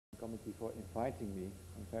committee for inviting me.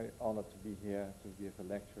 I'm very honored to be here to give a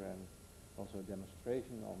lecture and also a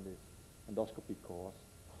demonstration on this endoscopy course.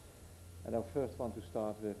 And I first want to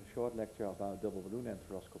start with a short lecture about double balloon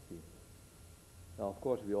enteroscopy. Now, of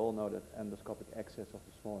course, we all know that endoscopic access of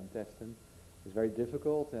the small intestine is very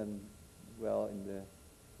difficult, and well, in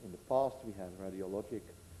the past we had radiologic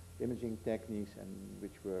imaging techniques and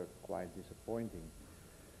which were quite disappointing.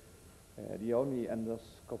 The only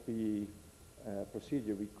endoscopy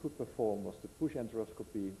procedure we could perform was the push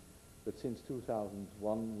enteroscopy, but since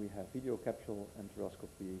 2001 we have video capsule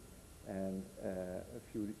enteroscopy, and a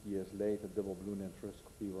few years later double balloon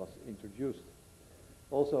enteroscopy was introduced.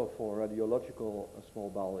 Also for radiological small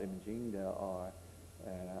bowel imaging there are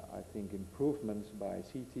I think improvements by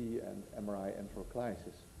CT and MRI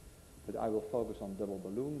enteroclysis. But I will focus on double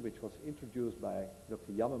balloon, which was introduced by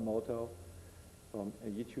Dr. Yamamoto from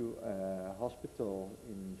Yichu Hospital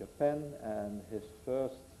in Japan, and his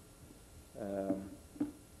first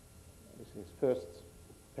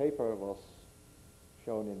paper was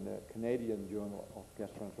shown in the Canadian Journal of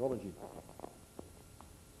Gastroenterology.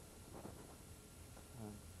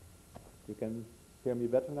 You can hear me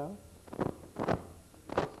better now?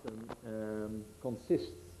 The system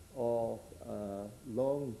consists of a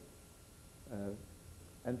long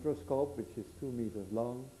enteroscope, which is 2 meters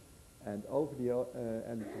long, and over the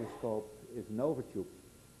enteroscope is an overtube.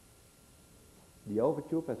 The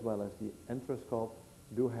overtube as well as the enteroscope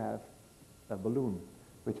do have a balloon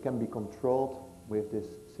which can be controlled with this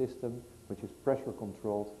system, which is pressure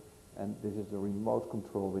controlled, and this is the remote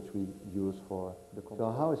control which we use for the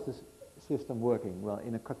control. So how is this system working? Well,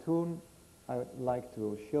 in a cartoon I would like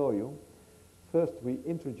to show you. First we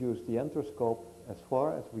introduce the enteroscope as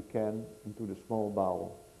far as we can into the small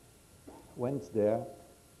bowel. When it's there,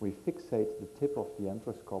 we fixate the tip of the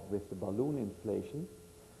enteroscope with the balloon inflation,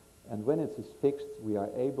 and when it is fixed we are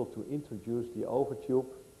able to introduce the overtube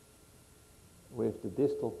with the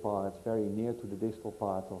distal part very near to the distal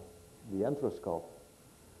part of the enteroscope.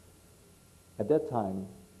 At that time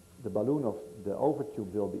the balloon of the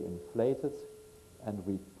overtube will be inflated and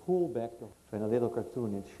we pull back. So in a little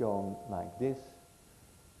cartoon it's shown like this,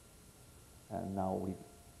 and now we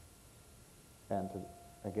enter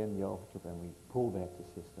again the overtube and we pull back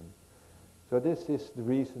the system. So this is the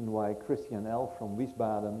reason why Christian L. from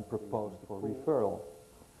Wiesbaden proposed for referral.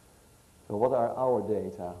 So what are our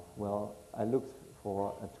data? Well, I looked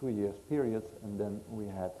for a 2 years period, and then we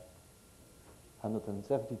had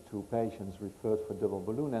 172 patients referred for double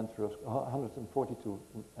balloon enteroscopy, 142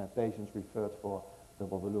 patients referred for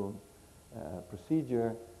double balloon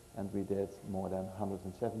procedure, and we did more than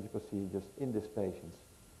 170 procedures in these patients.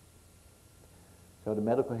 So the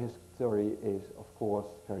medical history is of course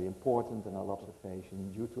very important, and a lot of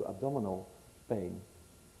patients due to abdominal pain.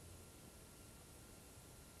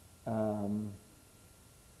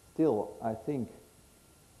 Still, I think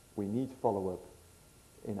we need follow-up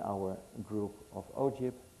in our group of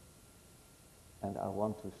OGIP, and I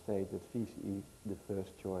want to state that VCE is the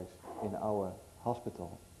first choice in our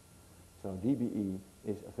hospital. So DBE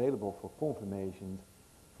is available for confirmation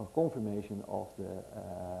of the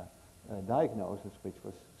diagnosis which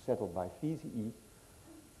was settled by VCE,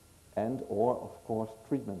 and or of course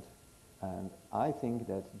treatment. And I think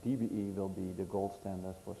that DBE will be the gold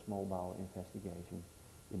standard for small bowel investigation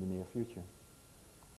in the near future.